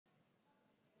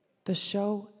The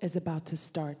show is about to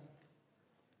start.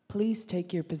 Please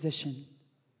take your position.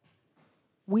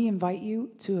 We invite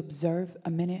you to observe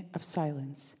a minute of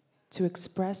silence to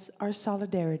express our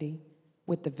solidarity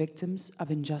with the victims of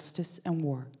injustice and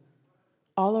war.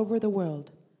 All over the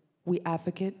world, we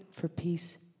advocate for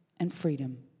peace and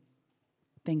freedom.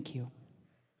 Thank you.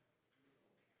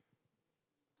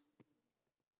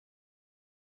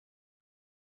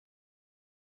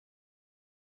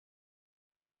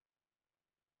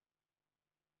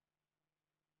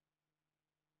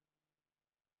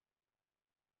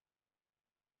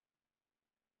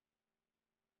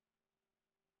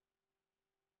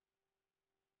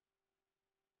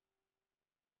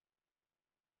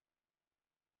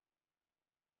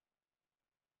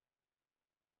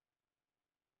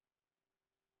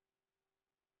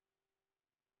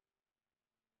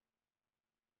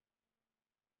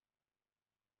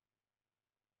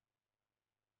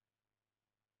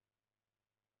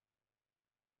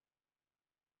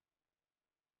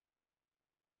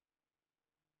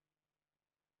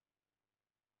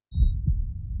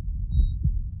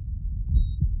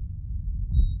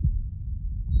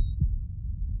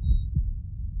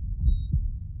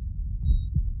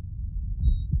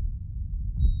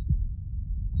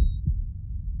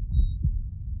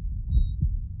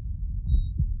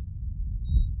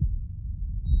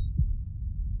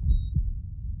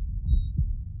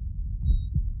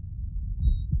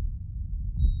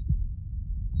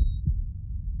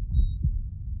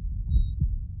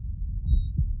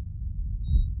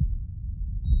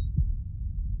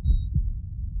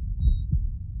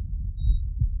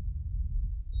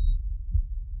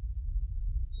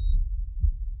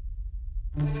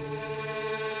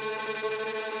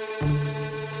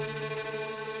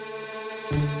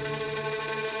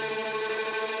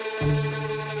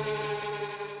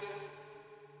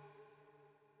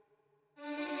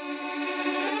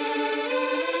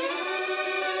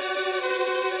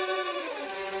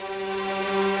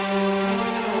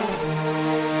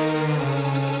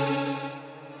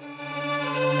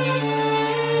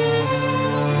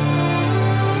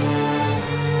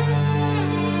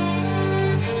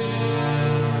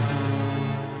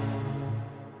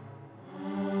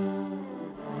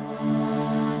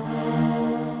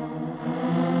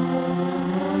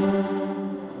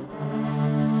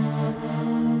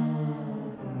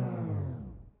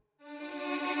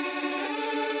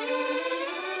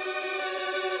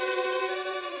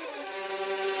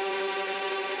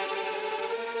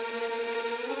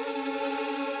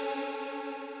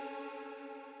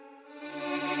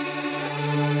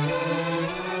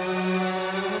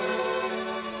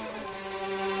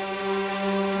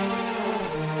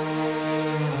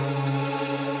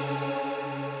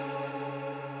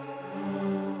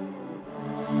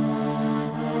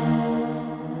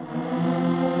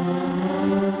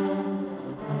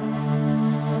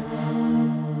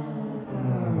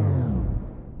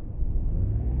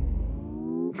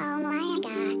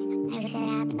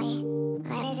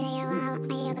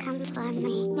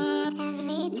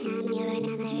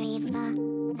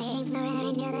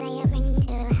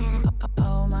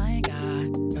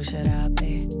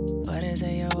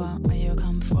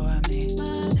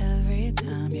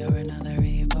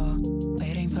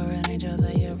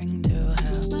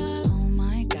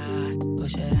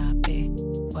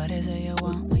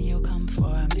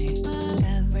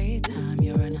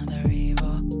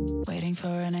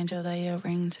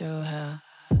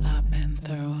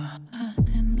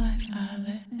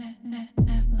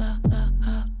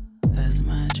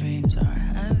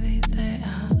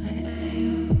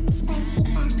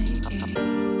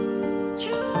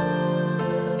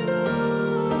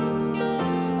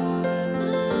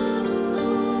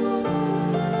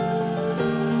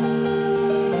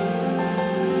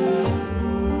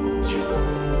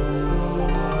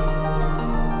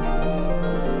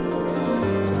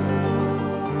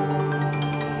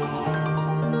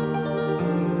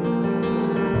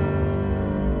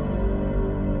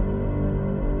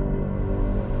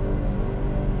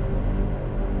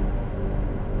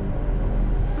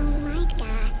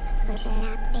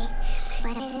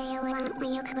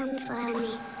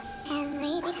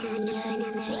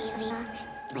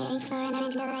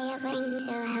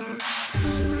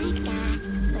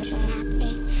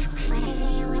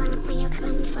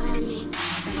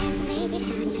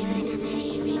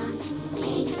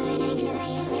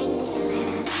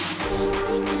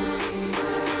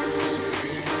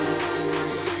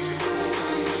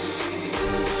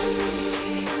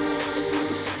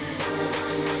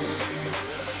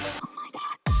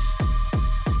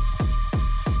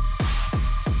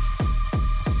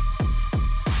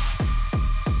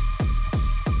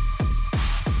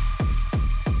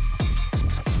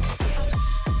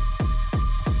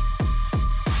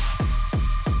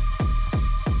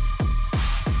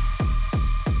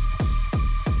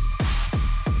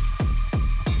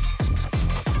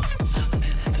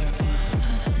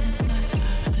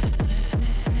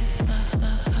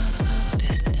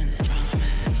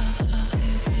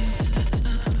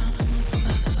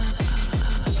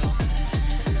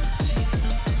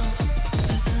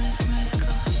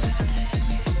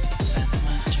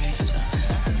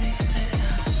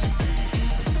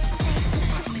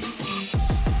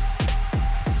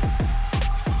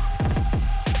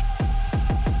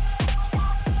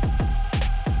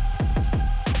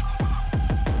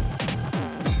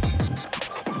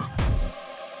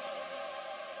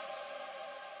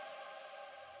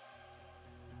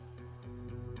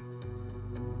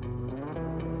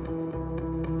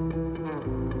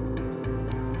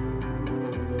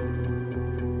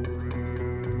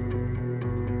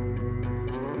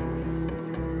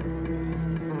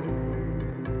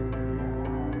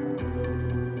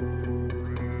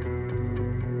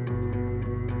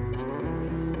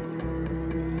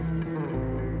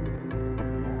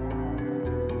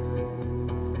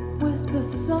 Whisper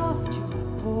soft, you're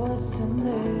my porcelain.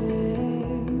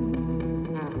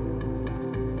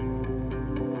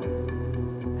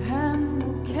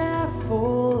 Handle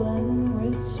careful and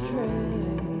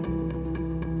restrained.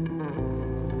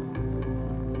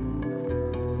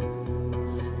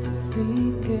 To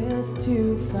seek is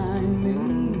to find me.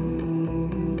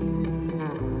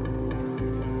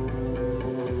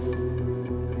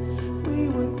 We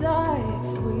would die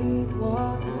if we'd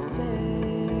walk the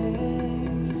same.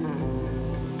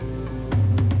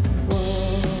 Whoa,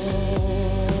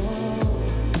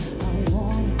 I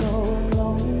wanna go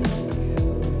alone with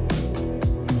you.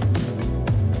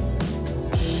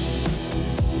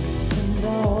 And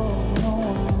oh, no,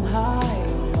 I'm high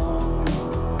alone.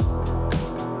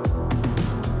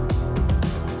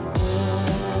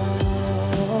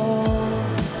 Whoa,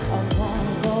 I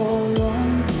wanna go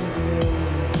alone with you.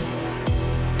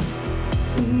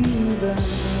 Even if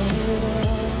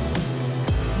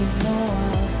you know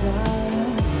I'll die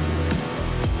alone.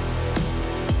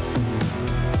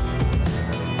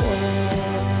 Whoa,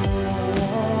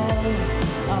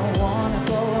 I wanna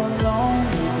go alone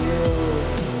with you.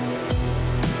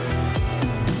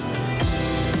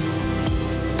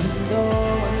 And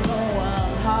though I know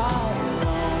I'm high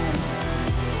alone.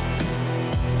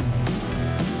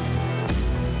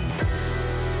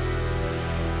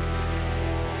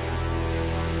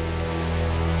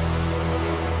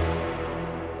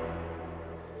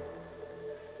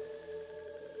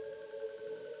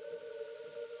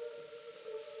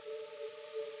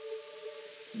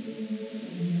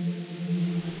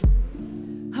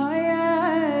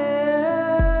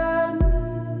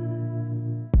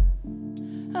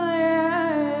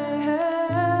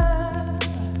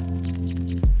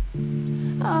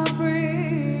 I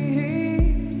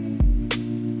breathe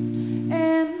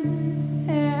in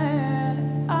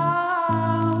and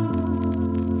out.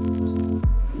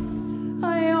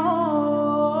 I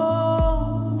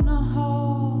own a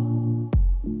heart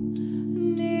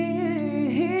near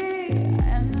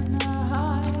and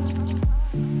high.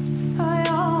 I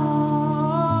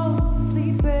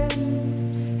only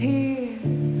been here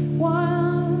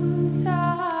one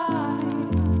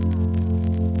time.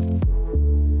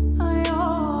 I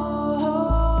own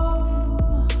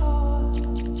a heart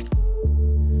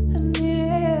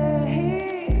near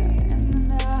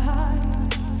and high.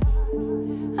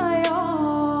 I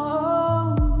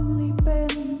only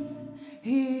been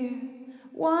here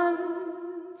one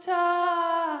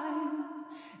time.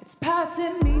 It's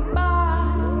passing me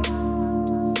by.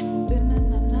 Been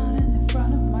in and out and in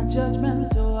front of my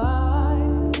judgmental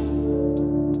eyes.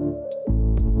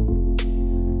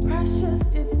 Precious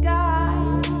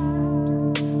disguise.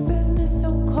 Business so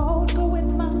cold, go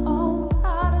with my own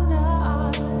heart and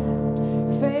I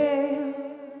fail.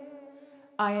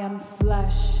 I am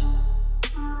flesh,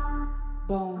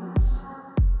 bones.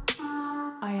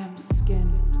 I am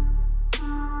skin,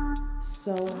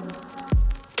 soul.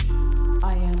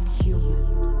 I am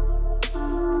human.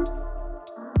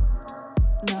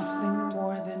 Nothing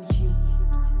more than human.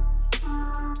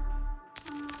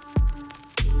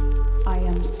 I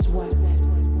am sweat,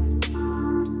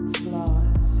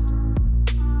 flaws.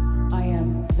 I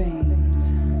am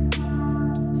veins,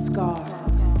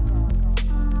 scars.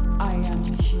 I am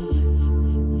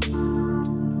human.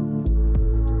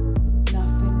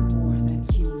 Nothing more than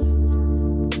human.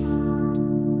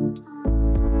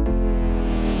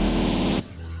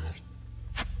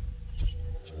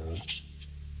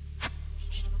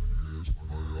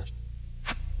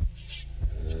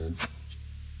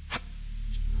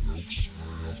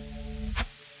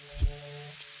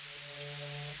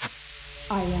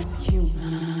 I am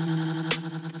human.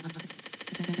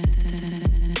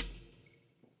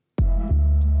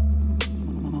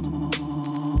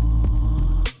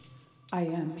 I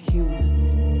am human.